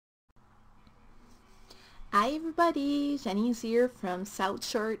Hi everybody, Janie's here from South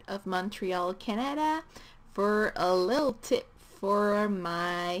Shore of Montreal, Canada for a little tip for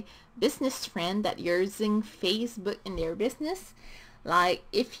my business friend that using Facebook in their business. Like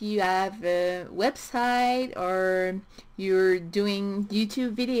if you have a website or you're doing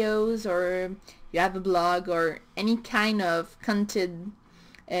YouTube videos or you have a blog or any kind of content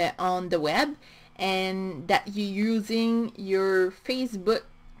on the web and that you're using your Facebook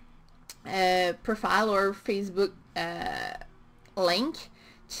profile or Facebook link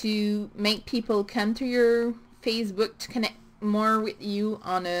to make people come to your Facebook to connect more with you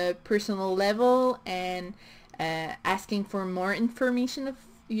on a personal level and asking for more information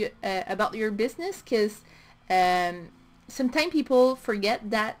about your business, because sometimes people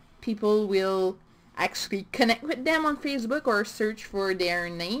forget that people will actually connect with them on Facebook or search for their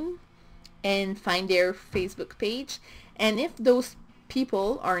name and find their Facebook page. And if those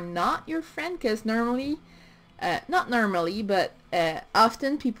people are not your friend, because normally, not normally, but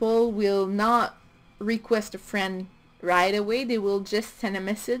often people will not request a friend right away. They will just send a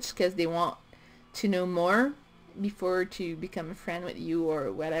message because they want to know more before to become a friend with you, or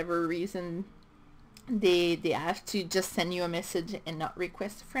whatever reason they have to just send you a message and not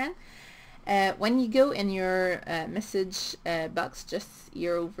request a friend. When you go in your message box just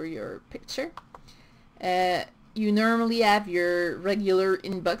here over your picture, you normally have your regular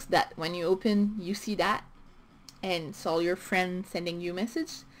inbox that when you open you see that and it's all your friends sending you a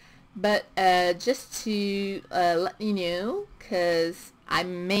message. But just to let you know, because I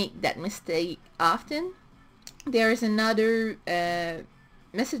make that mistake often, there's another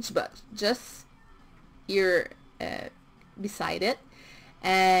message box just here beside it,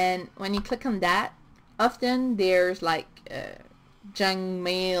 and when you click on that, often there's like junk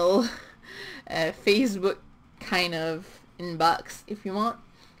mail Facebook kind of inbox, if you want.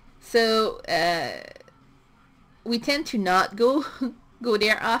 So we tend to not go go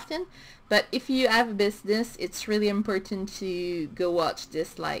there often, but if you have a business, it's really important to go watch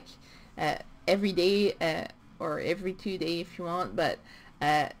this like every day or every 2 days if you want. But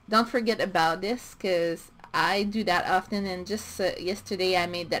don't forget about this, because I do that often, and just yesterday I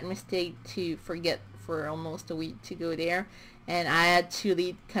made that mistake to forget for almost a week to go there, and I had two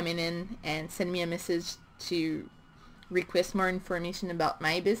leads coming in and send me a message to request more information about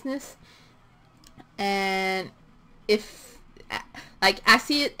my business. And if like I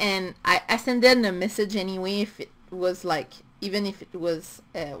see it and I send them a message anyway, if it was like, even if it was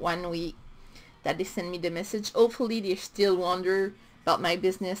 1 week that they send me the message, hopefully they still wonder about my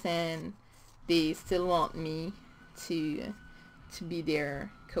business and they still want me to be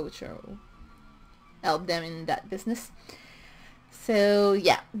their coach or help them in that business. So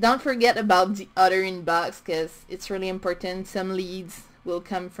yeah, don't forget about the other inbox, because it's really important. Some leads will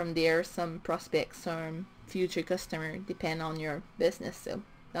come from there, some prospects, some future customer, depend on your business. So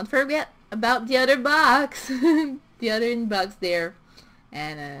don't forget about the other box, the other inbox there,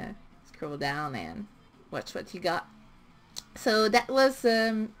 and scroll down and watch what you got. So that was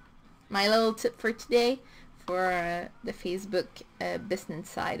my little tip for today for the Facebook business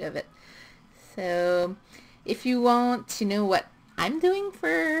side of it. So if you want to know what I'm doing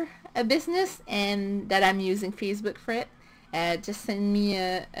for a business and that I'm using Facebook for it, just send me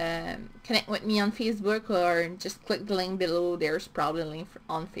connect with me on Facebook, or just click the link below. There's probably a link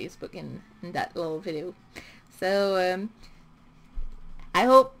on Facebook in that little video. So I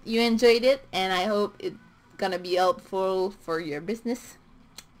hope you enjoyed it, and I hope it's gonna be helpful for your business.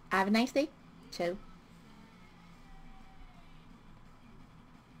 Have a nice day. Ciao.